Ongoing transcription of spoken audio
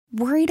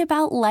Worried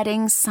about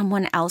letting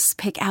someone else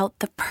pick out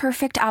the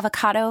perfect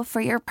avocado for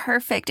your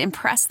perfect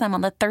impress them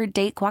on the third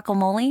date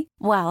guacamole?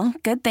 Well,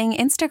 good thing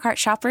Instacart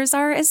shoppers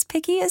are as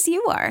picky as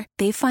you are.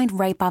 They find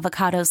ripe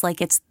avocados like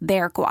it's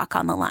their guac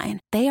on the line.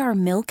 They are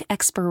milk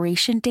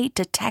expiration date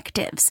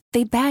detectives.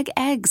 They bag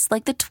eggs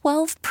like the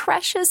 12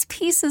 precious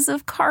pieces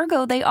of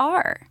cargo they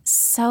are.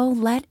 So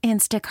let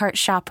Instacart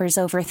shoppers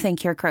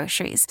overthink your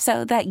groceries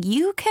so that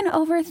you can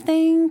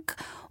overthink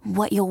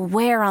what you'll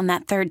wear on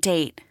that third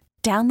date.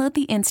 Download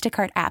the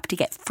Instacart app to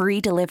get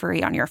free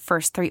delivery on your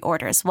first 3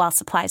 orders while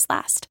supplies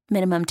last.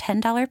 Minimum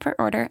 $10 per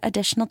order.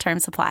 Additional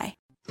terms apply.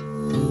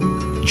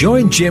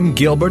 Join Jim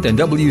Gilbert and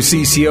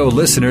WCCO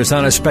listeners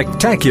on a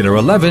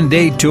spectacular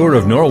 11-day tour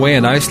of Norway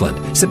and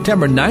Iceland,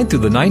 September 9th through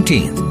the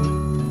 19th.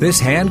 This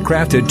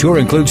handcrafted tour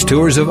includes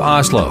tours of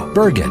Oslo,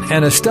 Bergen,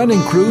 and a stunning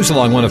cruise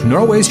along one of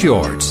Norway's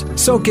fjords.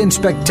 Soak in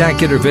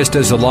spectacular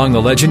vistas along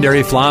the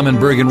legendary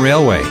Flammen-Bergen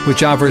Railway,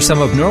 which offers some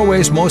of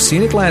Norway's most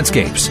scenic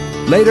landscapes.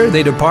 Later,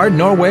 they depart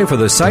Norway for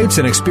the sights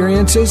and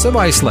experiences of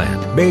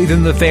Iceland. Bathe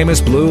in the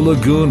famous Blue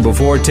Lagoon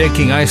before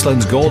taking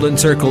Iceland's Golden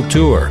Circle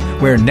Tour,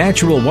 where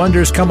natural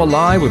wonders come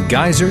alive with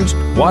geysers,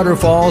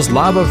 waterfalls,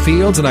 lava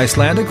fields, and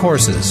Icelandic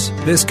horses.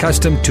 This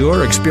custom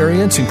tour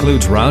experience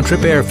includes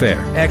round-trip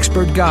airfare,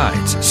 expert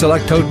guides,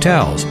 select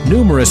hotels,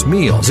 numerous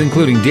meals,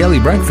 including daily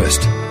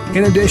breakfast.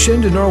 In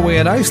addition to Norway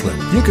and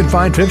Iceland, you can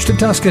find trips to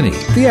Tuscany,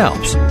 the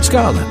Alps,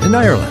 Scotland, and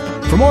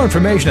Ireland. For more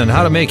information on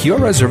how to make your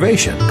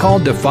reservation, call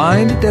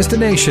Defined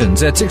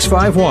Destinations at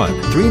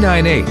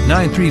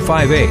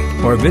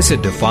 651-398-9358 or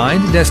visit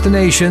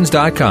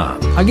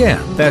defineddestinations.com.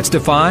 Again, that's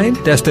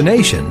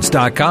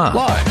defineddestinations.com.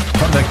 Live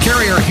from the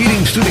Carrier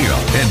Heating Studio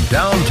in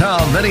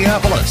downtown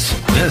Minneapolis,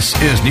 this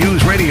is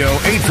News Radio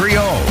 830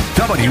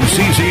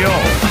 WCCO.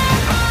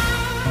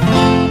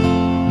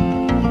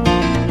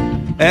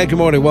 And good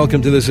morning.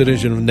 Welcome to this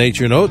edition of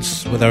Nature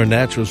Notes with our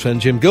naturalist friend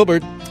Jim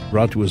Gilbert,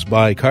 brought to us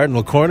by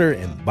Cardinal Corner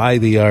and By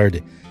the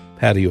Yard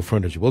Patio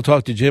Furniture. We'll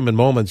talk to Jim in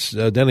moments.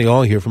 Denny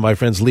Long here from my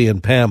friends Lee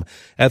and Pam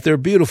at their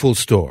beautiful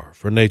store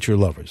for nature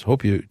lovers.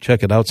 Hope you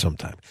check it out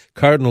sometime.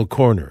 Cardinal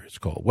Corner it's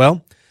called.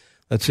 Well,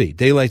 let's see.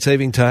 Daylight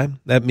saving time.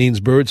 That means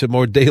birds have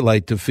more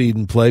daylight to feed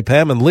and play.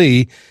 Pam and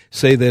Lee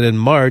say that in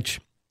March,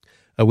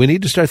 we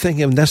need to start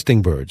thinking of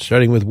nesting birds,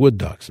 starting with wood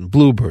ducks and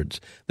bluebirds.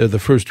 They're the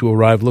first to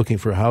arrive looking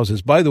for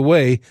houses. By the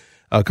way,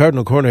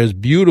 Cardinal Corner has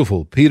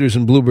beautiful Peters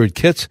and Bluebird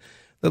kits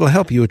that'll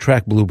help you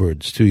attract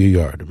bluebirds to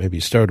your yard or maybe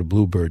start a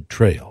bluebird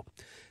trail.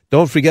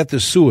 Don't forget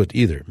the suet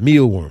either,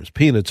 mealworms,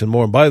 peanuts, and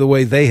more. And by the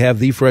way, they have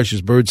the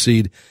freshest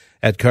birdseed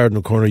at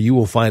Cardinal Corner you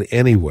will find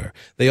anywhere.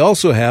 They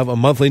also have a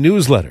monthly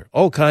newsletter,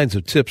 all kinds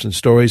of tips and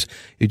stories.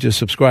 You just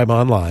subscribe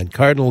online,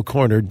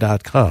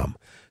 cardinalcorner.com,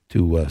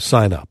 to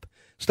sign up.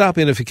 Stop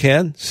in if you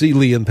can. See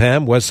Lee and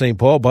Pam, West St.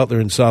 Paul, Butler,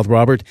 and South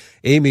Robert.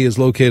 Amy is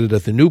located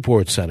at the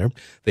Newport Center.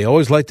 They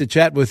always like to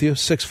chat with you,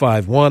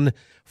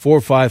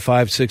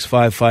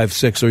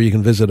 651-455-6556, or you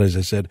can visit, as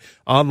I said,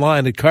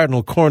 online at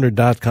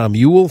cardinalcorner.com.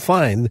 You will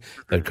find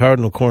that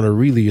Cardinal Corner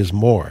really is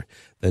more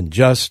than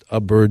just a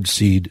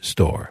birdseed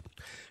store.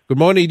 Good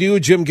morning to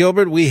you, Jim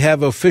Gilbert. We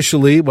have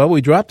officially, well,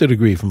 we dropped a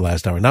degree from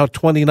last hour, now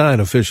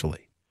 29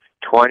 officially.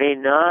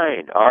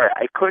 29. All right,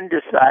 I couldn't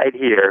decide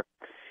here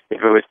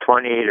if it was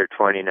 28 or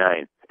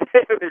 29.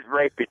 It was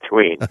right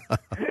between.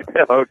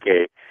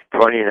 Okay,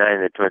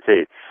 29 and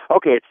 28.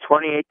 Okay, it's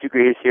 28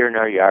 degrees here in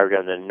our yard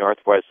on the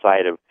northwest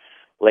side of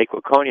Lake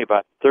Waconia,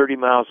 about 30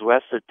 miles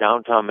west of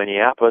downtown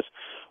Minneapolis,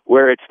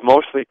 where it's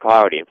mostly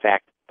cloudy. In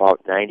fact,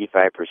 about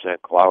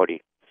 95%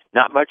 cloudy.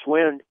 Not much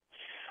wind.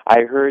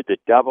 I heard the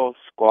double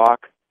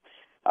squawk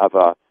of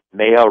a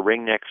male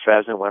ringneck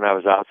pheasant when I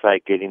was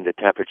outside getting the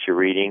temperature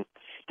reading.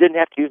 Didn't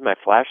have to use my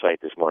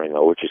flashlight this morning,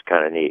 though, which is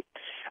kind of neat.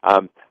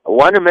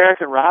 One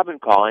American robin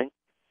calling,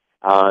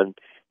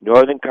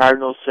 northern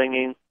cardinals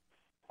singing.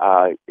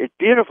 It's a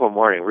beautiful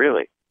morning,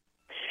 really.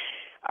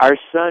 Our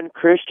son,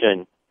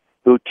 Christian,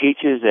 who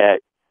teaches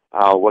at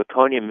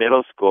Waconia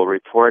Middle School,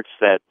 reports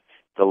that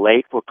the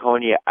Lake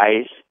Waconia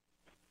ice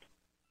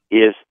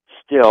is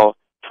still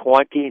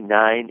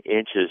 29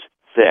 inches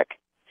thick.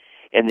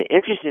 And the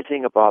interesting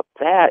thing about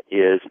that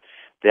is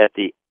that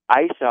the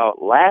ice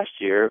out last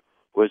year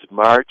was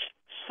March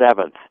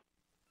 7th.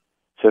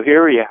 So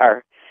here we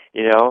are,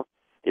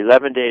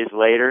 11 days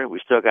later, we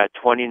still got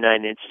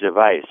 29 inches of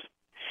ice.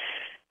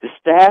 The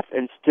staff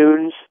and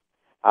students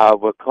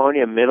of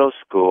Waconia Middle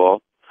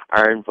School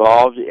are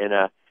involved in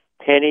a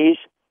Pennies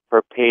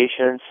for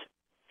Patients.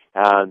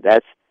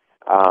 That's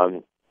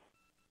a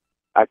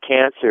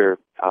cancer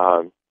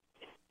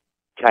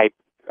type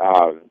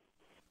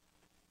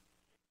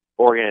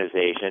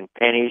organization,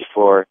 Pennies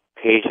for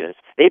Patients.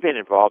 They've been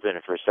involved in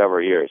it for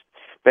several years.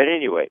 But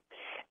anyway,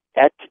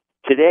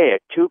 today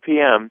at 2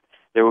 p.m.,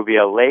 there will be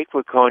a Lake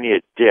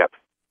Waconia dip.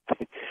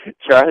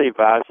 Charlie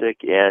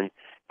Bosick and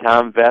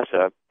Tom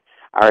Vessa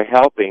are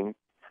helping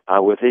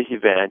with this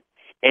event.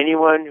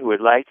 Anyone who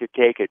would like to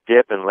take a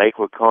dip in Lake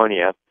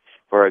Waconia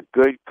for a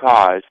good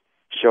cause,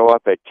 show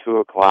up at 2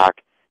 o'clock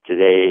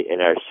today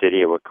in our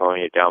city of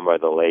Waconia down by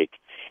the lake,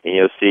 and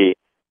you'll see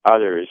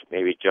others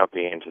maybe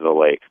jumping into the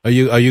lake. Are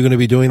you going to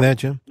be doing that,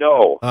 Jim?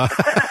 No,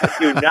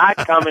 do not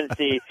come and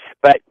see.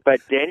 But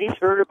Denny's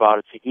heard about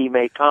it, so he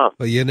may come.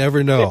 Well, you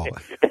never know.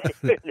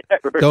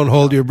 Don't know.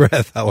 hold your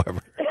breath,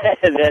 however.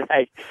 And then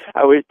I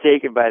was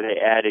taken by the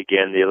ad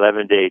again, the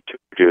 11-day tour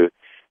to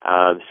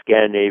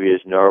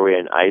Scandinavia's Norway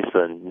and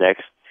Iceland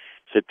next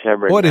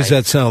September. Boy, does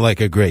that sound like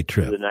a great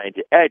trip.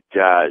 It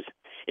does.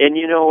 And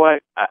you know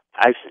what?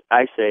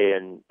 I say,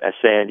 and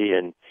Sandy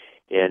and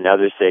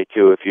others say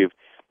too, if you've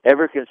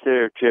ever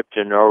considered a trip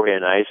to Norway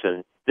and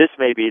Iceland, this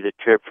may be the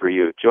trip for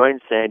you. Join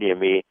Sandy and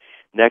me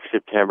next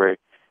September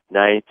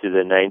 9th to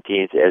the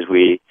 19th as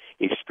we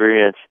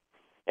experience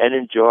and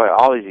enjoy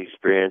all these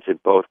experiences in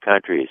both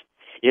countries.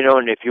 You know,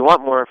 and if you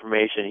want more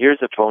information, here's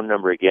the phone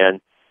number again,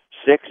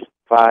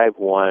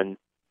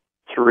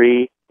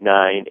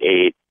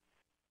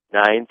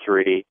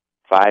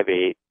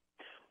 651-398-9358,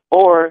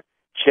 or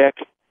check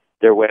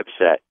their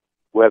website,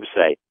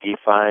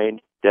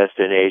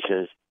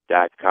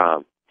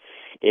 defineddestinations.com.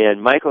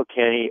 And Michael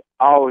Kenny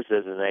always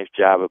does a nice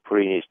job of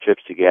putting these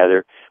trips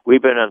together.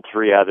 We've been on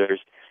 3 others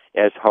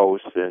as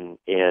hosts, and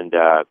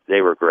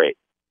they were great.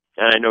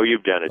 And I know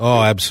you've done it too.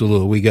 Oh,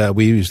 absolutely.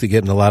 We used to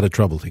get in a lot of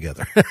trouble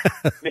together,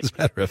 as a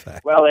matter of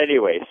fact. Well,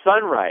 anyway,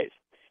 sunrise,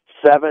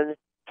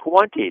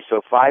 7:20,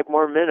 so 5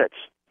 more minutes.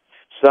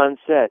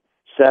 Sunset,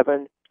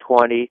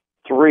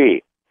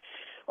 7:23.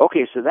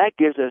 Okay, so that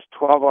gives us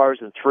 12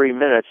 hours and 3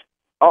 minutes.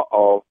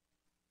 Uh-oh,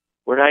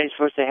 we're not even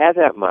supposed to have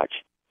that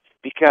much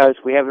because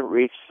we haven't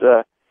reached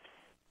the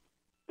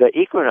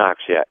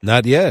equinox yet.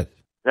 Not yet.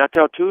 Not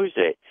till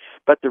Tuesday.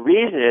 But the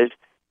reason is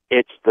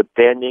it's the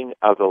bending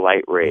of the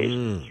light rays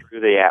through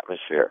the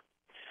atmosphere.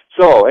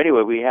 So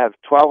anyway, we have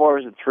 12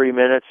 hours and 3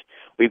 minutes.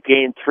 We've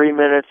gained 3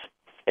 minutes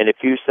and a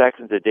few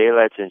seconds of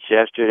daylight since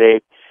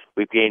yesterday.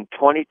 We've gained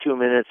 22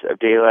 minutes of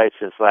daylight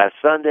since last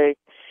Sunday.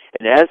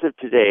 And as of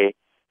today,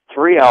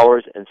 3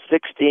 hours and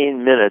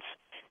 16 minutes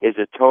is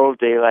the total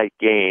daylight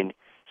gained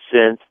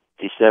since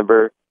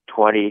December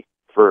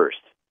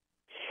 21st.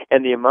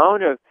 And the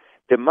amount of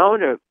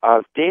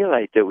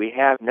daylight that we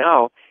have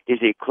now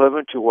is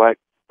equivalent to what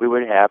we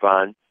would have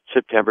on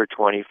September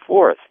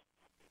 24th.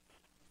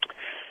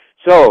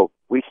 So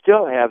we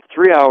still have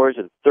 3 hours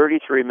and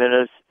 33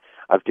 minutes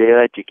of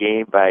daylight to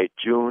gain by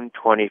June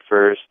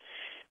 21st,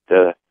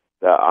 the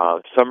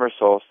summer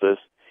solstice,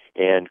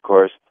 and of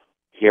course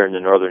here in the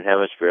Northern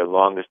Hemisphere,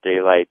 longest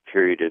daylight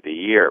period of the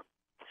year.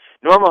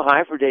 Normal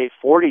high for day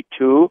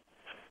 42,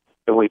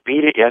 and we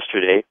beat it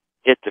yesterday,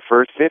 hit the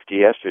first 50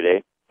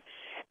 yesterday,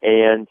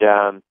 and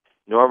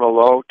normal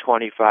low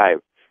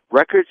 25.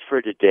 Records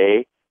for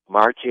today,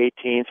 March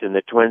 18th in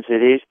the Twin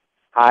Cities,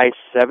 high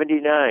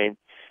 79,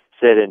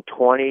 set in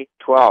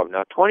 2012.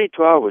 Now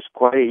 2012 was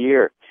quite a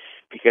year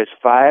because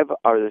 5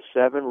 out of the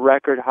 7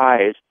 record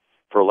highs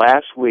for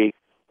last week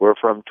were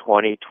from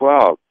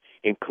 2012,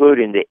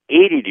 including the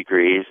 80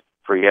 degrees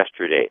for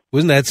yesterday.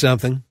 Wasn't that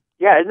something?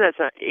 Yeah, isn't that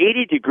something?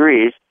 80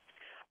 degrees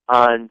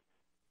on,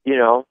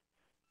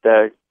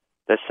 the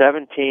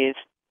 17th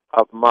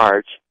of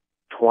March,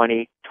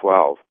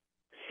 2012.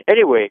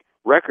 Anyway,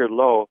 record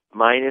low,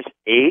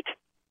 -8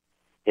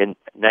 in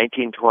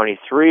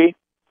 1923,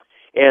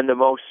 and the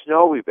most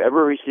snow we've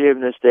ever received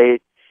in the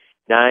state,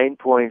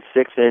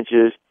 9.6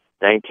 inches,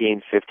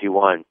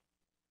 1951.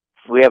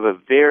 We have a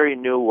very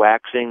new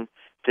waxing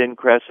thin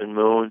crescent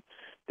moon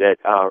that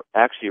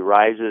actually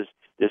rises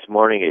this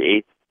morning at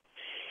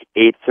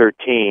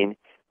 8:13,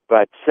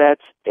 but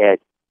sets at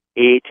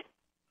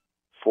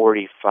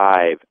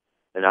 8:45,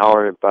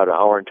 about an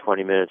hour and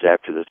 20 minutes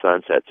after the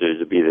sunset. So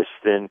it'll be this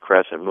thin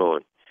crescent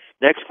moon.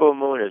 Next full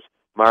moon is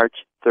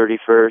March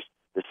 31st,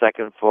 the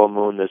second full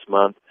moon this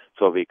month,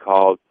 so it'll be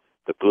called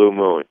the blue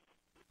moon.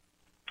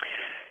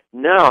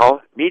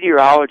 Now,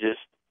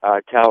 meteorologists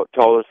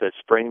told us that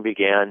spring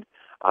began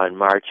on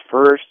March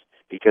 1st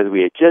because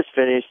we had just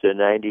finished the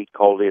 90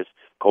 coldest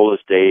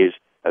days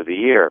of the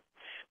year.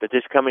 But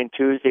this coming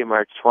Tuesday,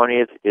 March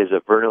 20th, is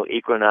a vernal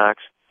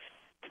equinox,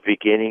 the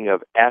beginning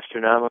of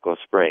astronomical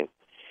spring.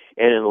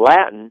 And in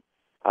Latin,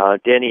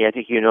 Denny, I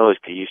think you know this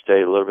because you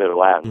studied a little bit of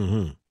Latin.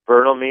 Mm-hmm.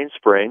 Vernal means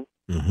spring,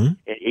 mm-hmm.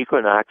 and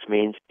equinox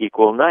means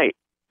equal night.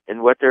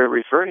 And what they're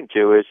referring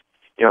to is,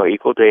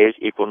 equal days,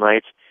 equal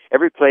nights,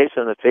 every place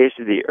on the face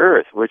of the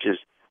earth, which is,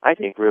 I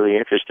think, really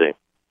interesting.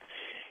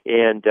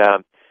 And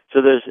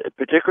so there's a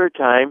particular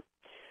time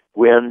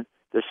when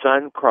the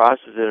sun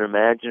crosses an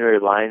imaginary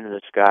line in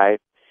the sky,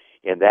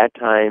 and that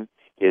time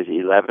is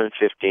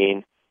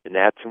 11:15, and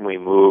that's when we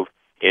move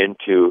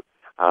into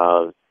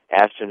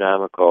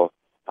astronomical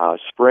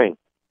spring.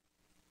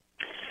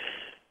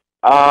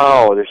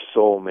 Oh, there's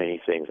so many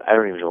things. I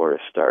don't even know where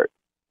to start.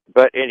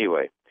 But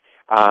anyway,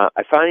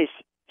 I finally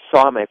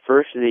saw my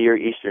first of the year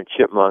eastern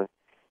chipmunk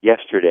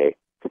yesterday.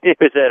 It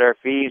was at our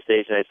feeding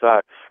station. I saw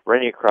it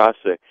running across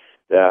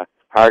the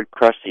hard,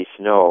 crusty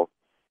snow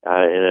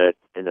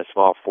in a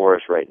small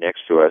forest right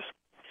next to us.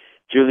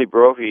 Julie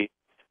Brophy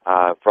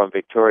from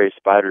Victoria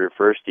spotted her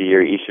first of the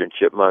year eastern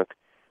chipmunk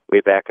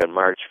way back on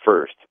March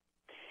 1st.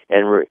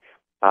 And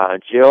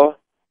Jill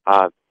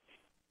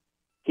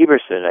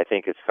Heberson, I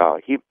think it's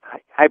called.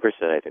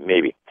 Hyberson, I think,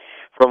 maybe.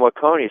 From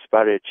Waconia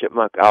spotted a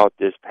chipmunk out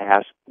this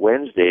past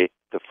Wednesday,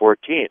 the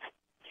 14th.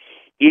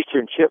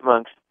 Eastern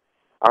chipmunks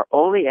are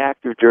only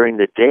active during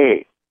the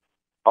day.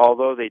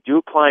 Although they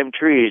do climb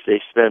trees,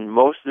 they spend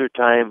most of their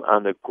time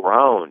on the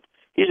ground.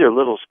 These are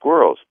little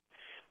squirrels.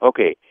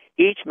 Okay,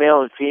 each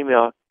male and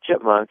female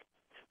chipmunk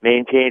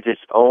maintains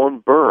its own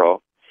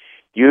burrow,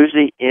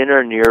 usually in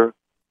or near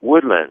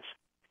woodlands.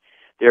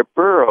 Their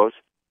burrows,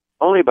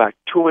 only about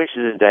 2 inches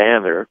in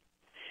diameter,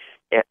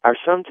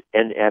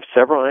 and have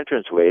several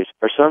entranceways,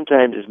 are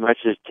sometimes as much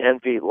as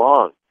 10 feet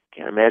long.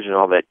 Can't imagine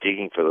all that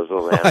digging for those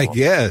little animals. I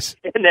guess.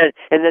 And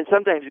then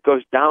sometimes it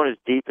goes down as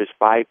deep as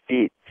 5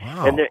 feet.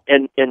 Wow.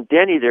 And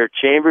Denny, there are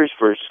chambers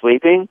for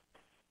sleeping,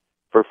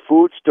 for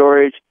food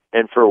storage,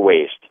 and for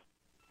waste.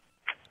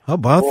 How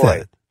about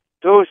that?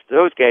 Those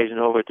guys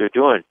know what they're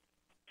doing.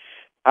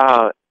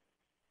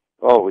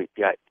 We've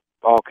got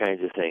all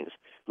kinds of things.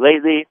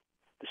 Lately,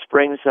 the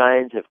spring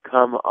signs have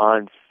come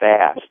on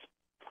fast.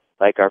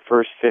 Like our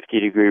first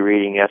 50-degree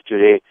reading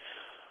yesterday,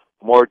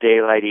 more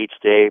daylight each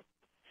day.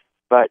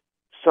 But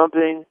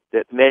something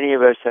that many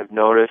of us have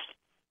noticed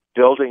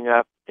building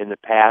up in the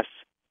past,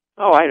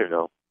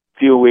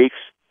 few weeks,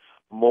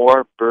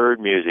 more bird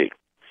music.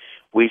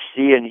 We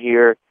see and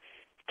hear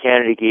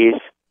Canada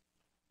geese,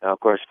 of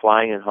course,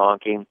 flying and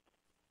honking.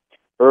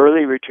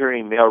 Early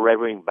returning male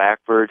red-winged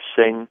blackbirds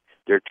sing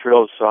their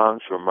trilled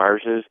songs from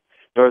marshes.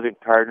 Northern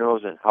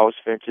cardinals and house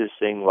finches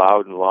sing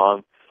loud and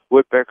long.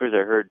 Woodpeckers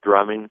are heard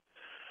drumming.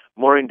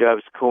 Mourning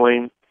doves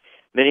cooing.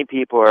 Many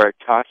people are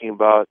talking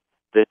about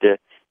the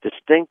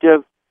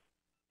distinctive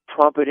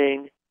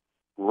trumpeting,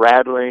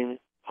 rattling,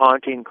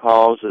 haunting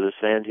calls of the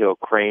sandhill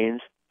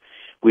cranes.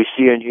 We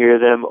see and hear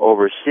them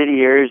over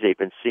city areas. They've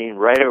been seen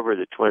right over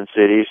the Twin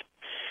Cities.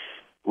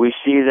 We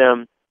see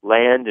them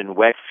land in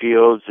wet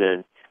fields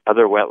and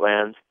other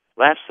wetlands.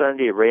 Last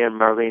Sunday, Ray and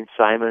Marlene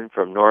Simon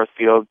from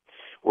Northfield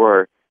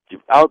were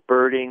out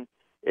birding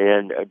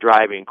and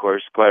driving, of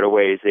course, quite a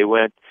ways. They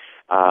went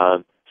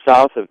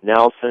south of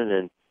Nelson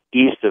and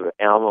east of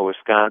Alma,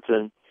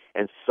 Wisconsin,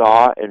 and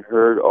saw and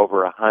heard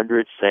over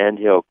 100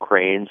 sandhill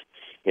cranes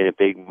in a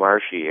big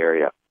marshy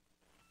area.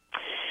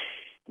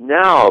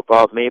 Now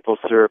about maple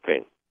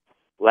syruping.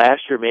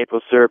 Last year, maple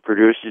syrup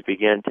producers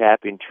began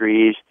tapping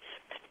trees,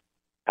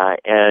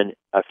 and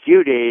a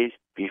few days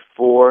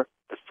before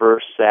the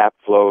first sap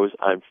flows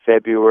on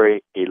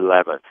February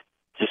 11th.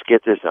 Just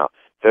get this now.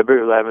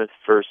 February 11th,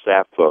 first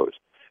sap flows.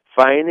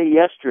 Finally,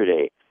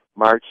 yesterday,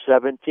 March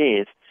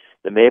 17th,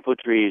 the maple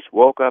trees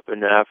woke up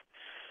enough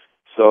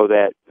so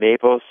that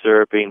maple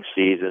syruping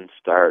season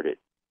started.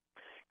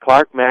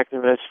 Clark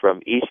McNamara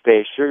from East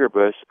Bay Sugar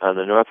Bush on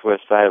the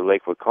northwest side of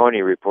Lake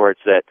Waconia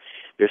reports that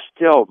there's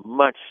still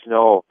much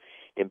snow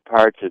in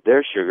parts of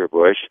their sugar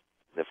bush,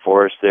 the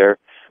forest there,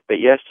 but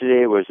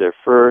yesterday was their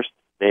first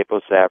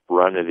maple sap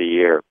run of the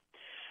year.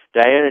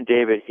 Diane and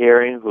David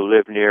Herring, who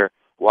live near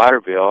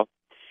Waterville,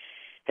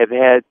 have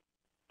had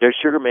their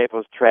sugar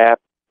maples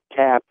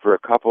tapped for a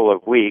couple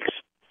of weeks,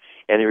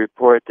 and they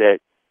report that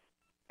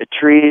the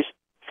trees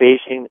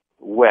facing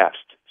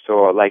west,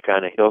 so like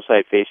on a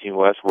hillside facing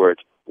west where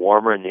it's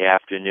warmer in the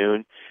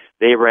afternoon,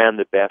 they ran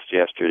the best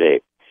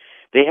yesterday.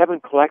 They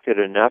haven't collected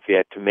enough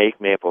yet to make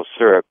maple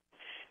syrup,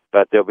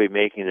 but they'll be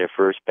making their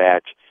first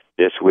batch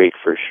this week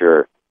for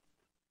sure.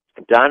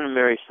 Don and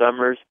Mary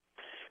Summers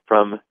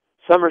from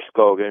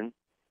Summerskogan,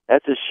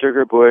 that's a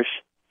sugar bush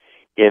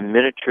in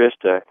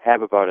Minnetrista,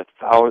 have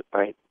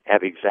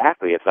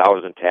exactly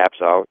 1,000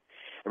 taps out,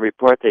 and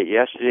report that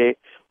yesterday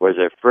was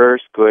their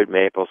first good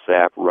maple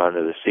sap run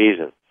of the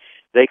season.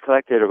 They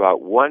collected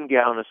about 1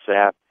 gallon of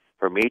sap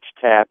from each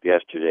tap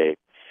yesterday.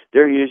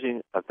 They're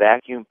using a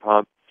vacuum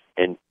pump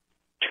and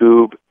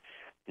tube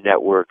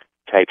network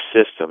type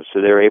system,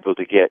 so they're able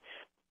to get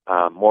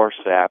more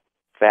sap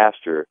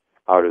faster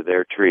out of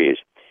their trees,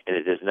 and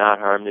it does not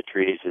harm the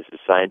trees. This is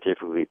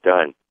scientifically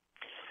done.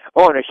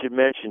 Oh, and I should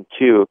mention,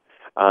 too,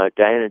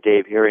 Diane and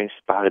Dave Herring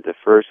spotted the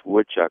first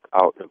woodchuck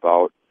out and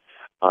about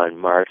on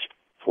March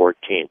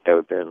 14th. That would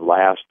have been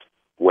last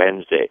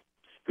Wednesday.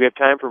 Do we have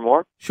time for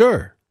more?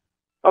 Sure.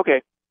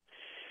 Okay.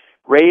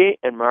 Ray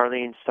and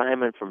Marlene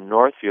Simon from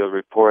Northfield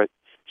report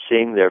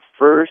seeing their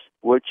first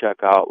woodchuck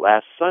out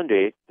last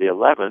Sunday, the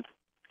 11th.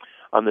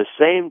 On the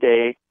same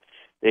day,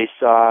 they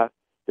saw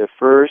the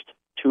first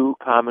 2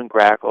 common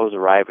grackles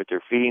arrive at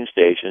their feeding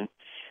station.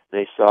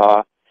 They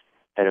saw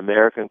an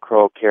American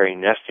crow carrying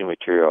nesting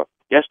material.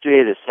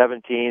 Yesterday, the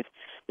 17th,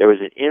 there was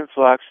an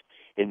influx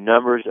in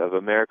numbers of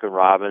American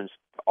robins,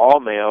 all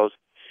males.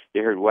 They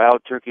heard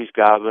wild turkeys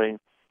gobbling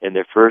and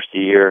their first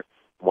year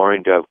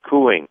mourning dove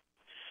cooing.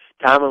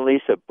 Tom and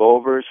Lisa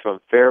Bovers from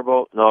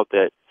Faribault note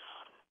that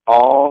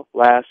all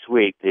last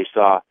week they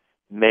saw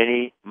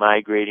many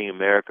migrating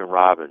American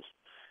robins.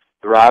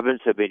 The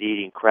robins have been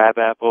eating crab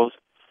apples,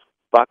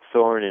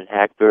 buckthorn and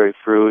hackberry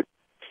fruit,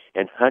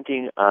 and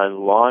hunting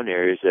on lawn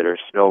areas that are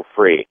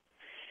snow-free.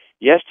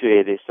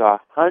 Yesterday they saw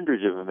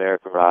hundreds of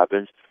American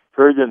robins,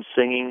 heard them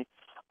singing,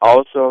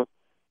 also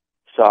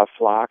saw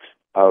flocks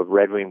of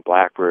red-winged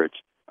blackbirds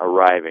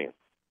arriving.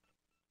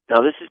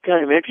 Now, this is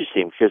kind of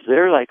interesting because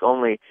they're like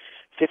only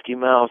 50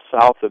 miles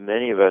south of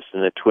many of us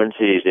in the Twin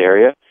Cities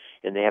area,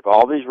 and they have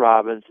all these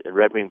robins and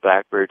red-winged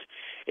blackbirds,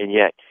 and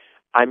yet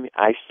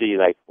I see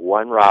like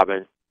one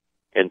robin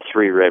and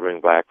 3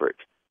 red-winged blackbirds.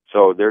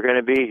 So they're going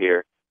to be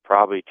here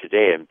probably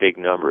today in big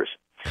numbers.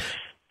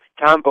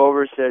 Tom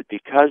Bover said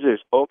because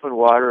there's open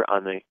water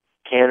on the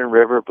Cannon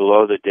River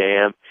below the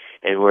dam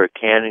and where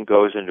Cannon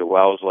goes into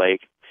Wells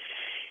Lake,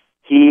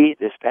 he,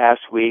 this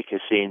past week,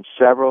 has seen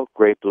several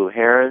great blue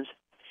herons,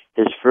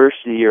 his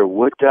first of the year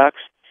wood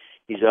ducks.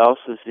 He's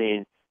also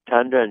seen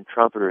tundra and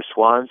trumpeter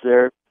swans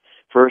there,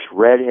 first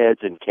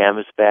redheads and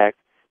canvasback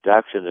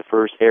ducks, and the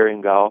first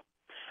herring gull.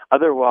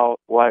 Other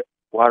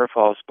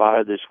waterfalls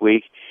spotted this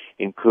week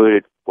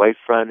included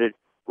white-fronted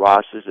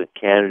Rosses and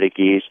Canada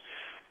geese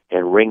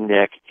and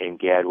ringneck and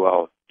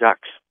Gadwall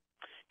ducks.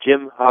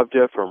 Jim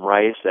Hovda from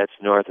Rice, that's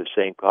north of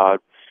St. Cloud,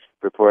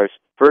 reports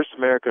first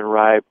American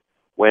robin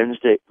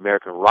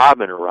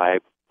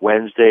arrived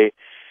Wednesday,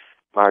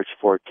 March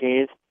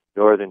 14th.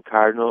 Northern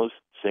cardinals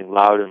sing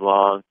loud and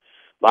long.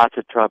 Lots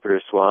of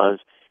trumpeter swans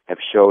have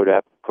showed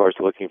up, of course,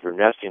 looking for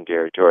nesting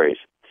territories.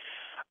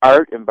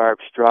 Art and Barb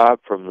Straub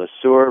from Le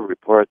Sueur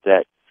report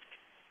that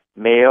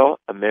male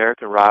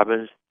American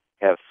robins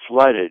have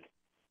flooded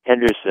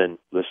Henderson,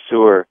 Le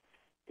Sueur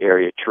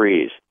area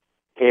trees.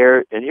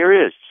 And here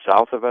it is,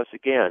 south of us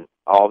again,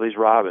 all these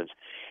robins.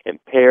 And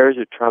pairs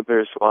of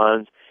trumpeter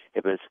swans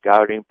have been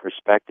scouting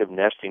prospective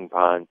nesting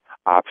pond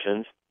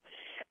options.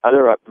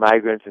 Other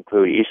migrants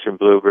include eastern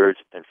bluebirds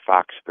and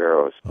fox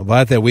sparrows.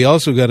 About that, we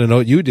also got a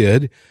note you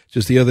did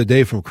just the other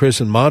day from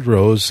Chris in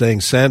Montrose saying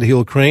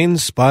sandhill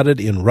cranes spotted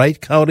in Wright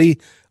County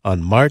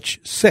on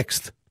March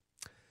 6th.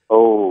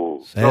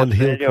 Oh,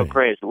 Sandhill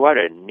cranes. What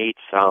a neat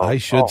sound. I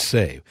should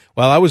say.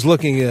 Well, I was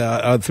looking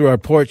through our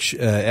porch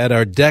at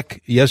our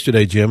deck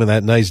yesterday, Jim, and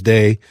that nice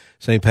day,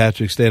 St.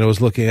 Patrick's Day, and I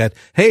was looking at,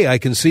 hey, I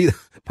can see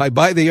I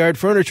buy the yard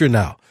furniture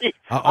now.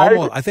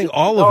 I think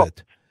all of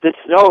it. The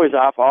snow is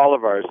off all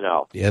of ours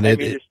now. And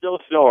there's still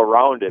snow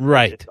around it.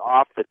 Right. It's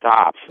off the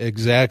tops.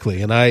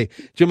 Exactly. And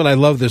Jim and I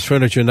love this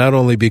furniture not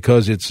only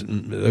because it's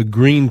a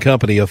green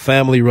company, a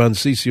family-run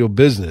CCO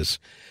business,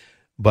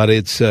 but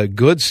it's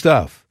good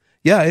stuff.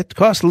 Yeah, it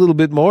costs a little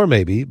bit more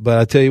maybe, but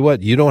I tell you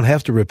what, you don't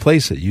have to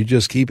replace it. You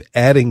just keep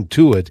adding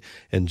to it.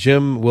 And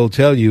Jim will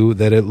tell you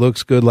that it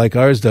looks good like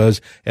ours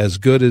does, as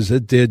good as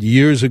it did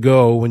years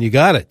ago when you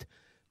got it.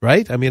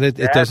 Right? I mean, it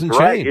doesn't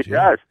right. change. It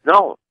does.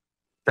 No,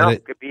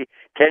 it could be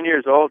 10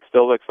 years old,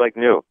 still looks like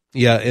new.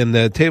 Yeah, and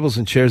the tables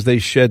and chairs, they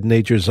shed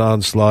nature's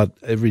onslaught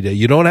every day.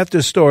 You don't have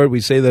to store it.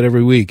 We say that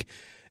every week.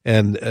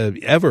 And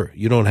ever,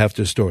 you don't have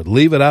to store it.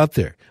 Leave it out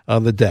there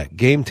on the deck.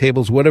 Game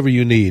tables, whatever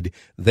you need,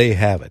 they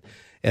have it.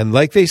 And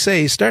like they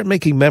say, start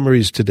making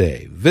memories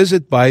today.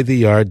 Visit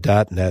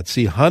buytheyard.net.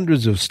 See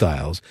hundreds of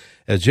styles.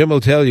 As Jim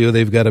will tell you,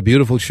 they've got a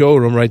beautiful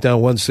showroom right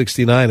down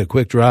 169, a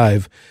quick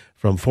drive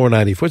from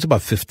 494. It's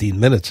about 15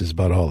 minutes is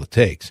about all it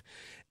takes.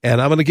 And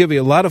I'm going to give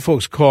you a lot of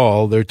folks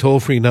call their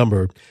toll-free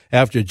number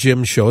after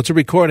Jim's show. It's a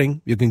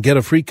recording. You can get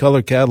a free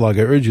color catalog.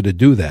 I urge you to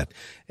do that.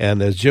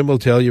 And as Jim will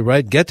tell you,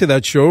 right, get to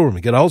that showroom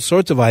and get all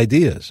sorts of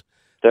ideas.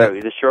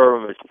 The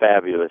showroom is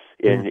fabulous.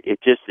 And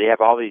they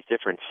have all these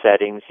different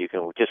settings. You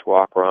can just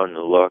walk around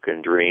and look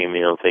and dream,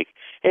 think,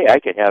 hey,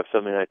 I could have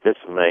something like this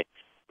in my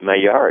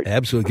yard.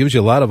 Absolutely. It gives you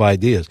a lot of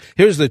ideas.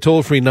 Here's the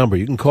toll-free number.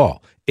 You can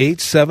call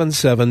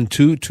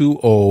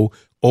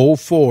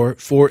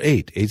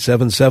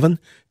 877-220-0448.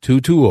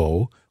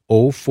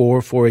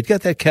 877-220-0448.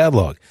 Get that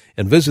catalog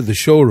and visit the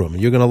showroom.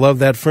 You're going to love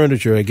that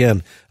furniture.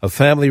 Again, a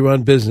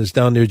family-run business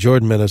down near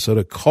Jordan,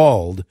 Minnesota,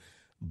 called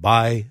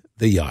By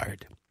the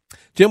Yard.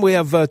 Jim, we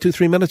have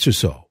 2-3 minutes or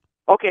so.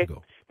 Okay.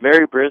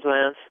 Mary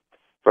Brislance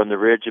from the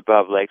ridge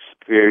above Lake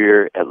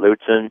Superior at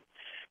Lutsen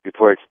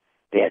reports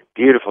they had a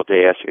beautiful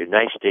day yesterday.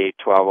 Nice day,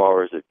 12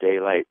 hours of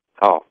daylight.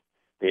 Oh,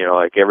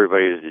 like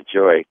everybody was a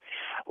joy.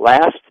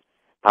 Last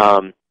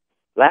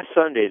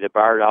Sunday, the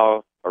barred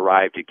owl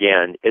arrived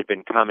again. It had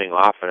been coming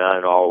off and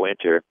on all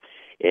winter,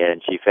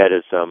 and she fed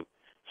us some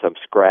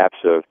scraps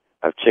of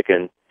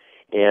chicken.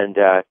 And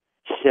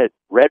she said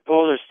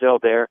redpolls are still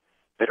there,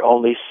 but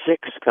only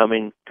 6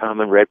 common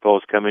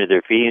redpolls coming to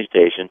their feeding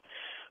station.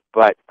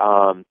 But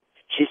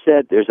she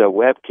said there's a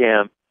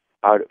webcam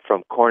out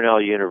from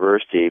Cornell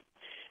University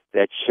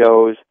that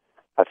shows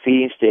a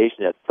feeding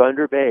station at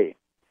Thunder Bay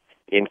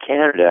in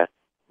Canada,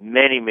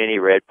 many, many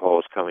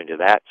redpolls coming to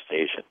that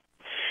station.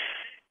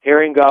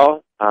 Herring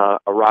gull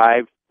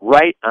arrived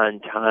right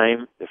on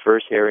time, the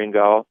first herring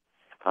gull,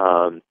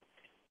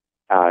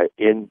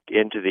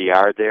 into the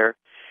yard there.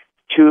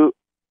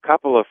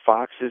 Couple of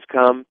foxes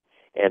come,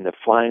 and the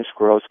flying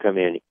squirrels come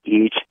in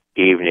each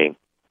evening.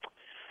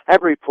 I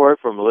have a report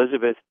from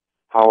Elizabeth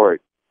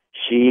Howard.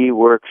 She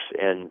works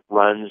and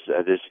runs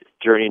this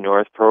Journey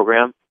North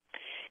program,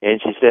 and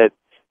she said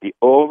the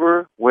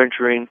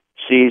overwintering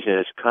season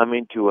is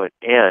coming to an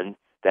end.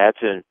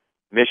 That's in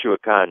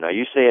Michoacan. Now,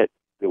 you say it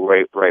the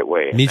right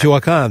way.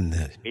 Michoacan.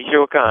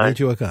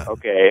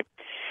 Okay.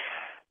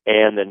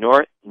 And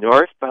the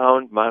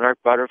northbound monarch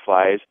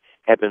butterflies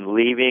have been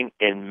leaving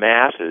in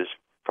masses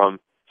from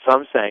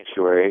some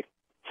sanctuaries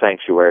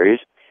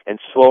and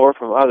slower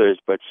from others,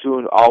 but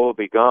soon all will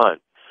be gone.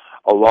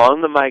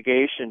 Along the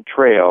migration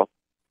trail,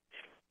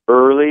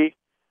 early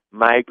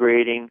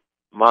migrating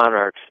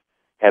monarchs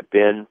have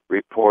been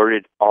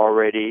reported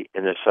already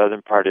in the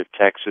southern part of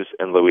Texas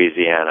and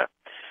Louisiana.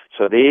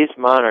 So these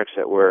monarchs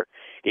that were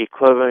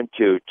equivalent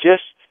to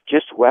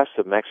just west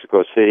of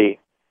Mexico City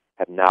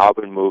have now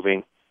been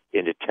moving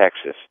into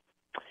Texas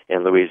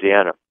and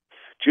Louisiana.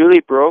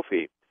 Julie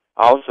Brophy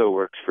also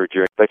works for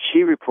Journey, but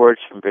she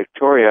reports from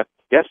Victoria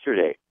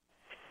yesterday.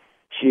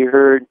 She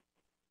heard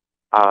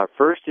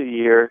first of the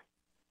year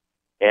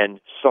and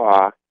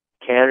saw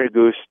Canada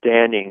goose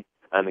standing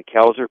on the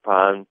Kelzer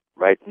Pond,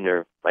 right in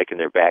their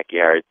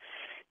backyard,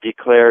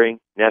 declaring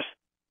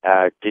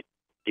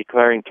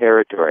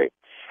territory.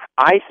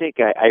 I think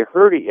I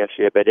heard it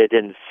yesterday, but I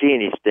didn't see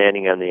any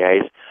standing on the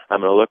ice.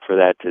 I'm going to look for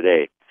that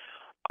today.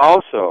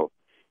 Also,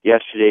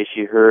 yesterday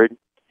she heard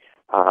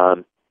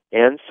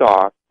and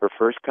saw her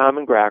first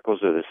common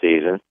grackles of the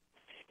season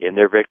in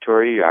their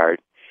Victoria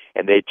yard,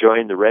 and they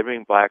joined the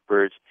red-winged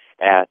blackbirds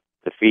at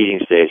the feeding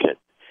station.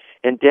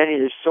 And Denny,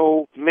 there's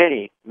so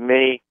many,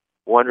 many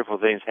wonderful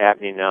things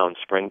happening now in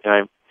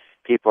springtime.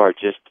 People are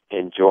just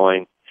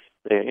enjoying,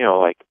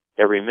 like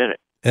every minute.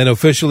 And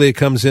officially it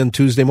comes in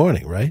Tuesday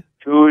morning, right?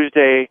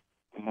 Tuesday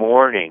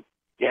morning,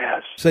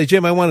 yes. Say,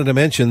 Jim, I wanted to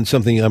mention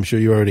something I'm sure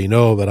you already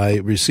know, but I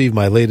received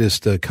my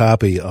latest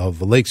copy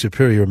of Lake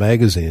Superior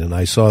magazine, and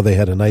I saw they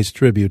had a nice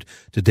tribute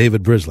to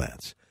David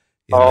Brislance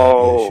in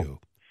that issue.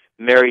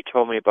 Mary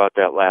told me about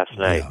that last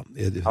night.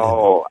 Yeah,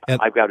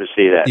 I've got to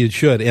see that. You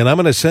should. And I'm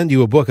going to send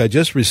you a book I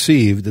just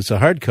received. It's a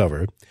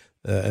hardcover,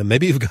 and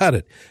maybe you've got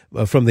it,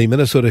 from the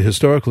Minnesota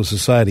Historical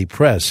Society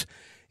Press.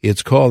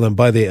 It's called, and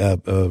by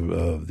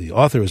the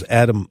author is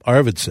Adam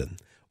Arvidsson,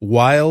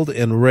 Wild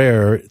and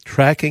Rare,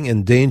 Tracking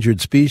Endangered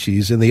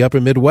Species in the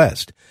Upper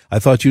Midwest. I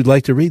thought you'd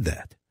like to read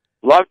that.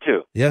 Love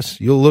to. Yes,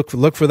 you'll look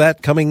for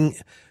that coming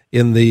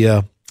in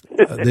the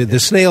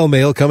snail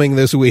mail coming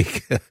this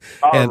week.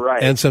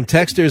 Right. And some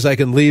texters I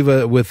can leave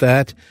with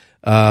that.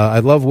 I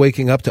love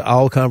waking up to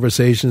owl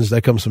conversations.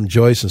 That comes from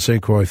Joyce in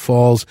St. Croix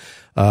Falls.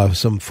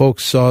 Some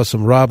folks saw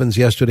some robins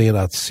yesterday in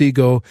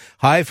Otsego.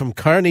 Hi from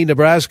Kearney,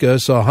 Nebraska.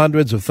 Saw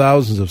hundreds of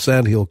thousands of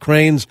sandhill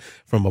cranes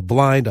from a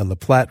blind on the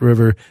Platte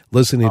River,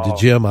 listening to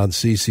Jim on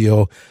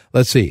CCO.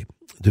 Let's see.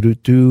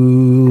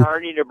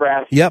 Kearney,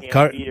 Nebraska. Yep,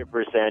 can't beat it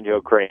for sandhill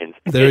cranes.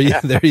 There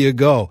you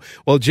go.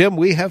 Well, Jim,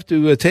 we have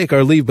to take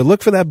our leave, but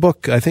look for that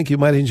book. I think you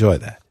might enjoy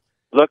that.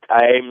 Look,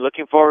 I'm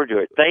looking forward to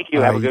it. Thank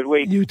you. Have a good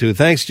week. You too.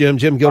 Thanks, Jim.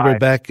 Jim Gilbert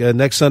back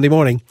next Sunday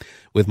morning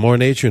with more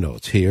Nature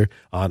Notes here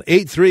on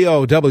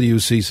 830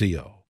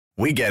 WCCO.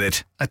 We get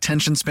it.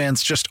 Attention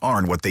spans just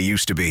aren't what they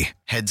used to be.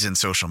 Heads in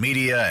social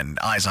media and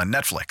eyes on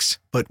Netflix.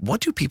 But what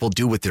do people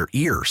do with their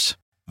ears?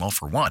 Well,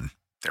 for one,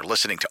 they're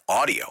listening to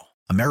audio.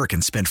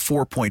 Americans spend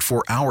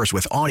 4.4 hours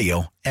with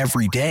audio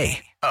every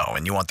day. Oh,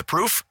 and you want the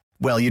proof?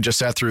 Well, you just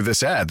sat through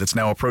this ad that's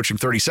now approaching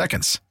 30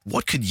 seconds.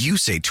 What could you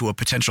say to a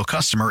potential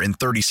customer in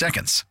 30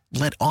 seconds?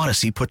 Let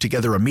Odyssey put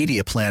together a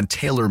media plan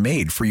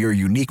tailor-made for your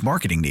unique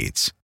marketing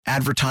needs.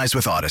 Advertise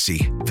with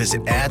Odyssey.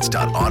 Visit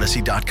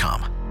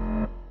ads.odyssey.com.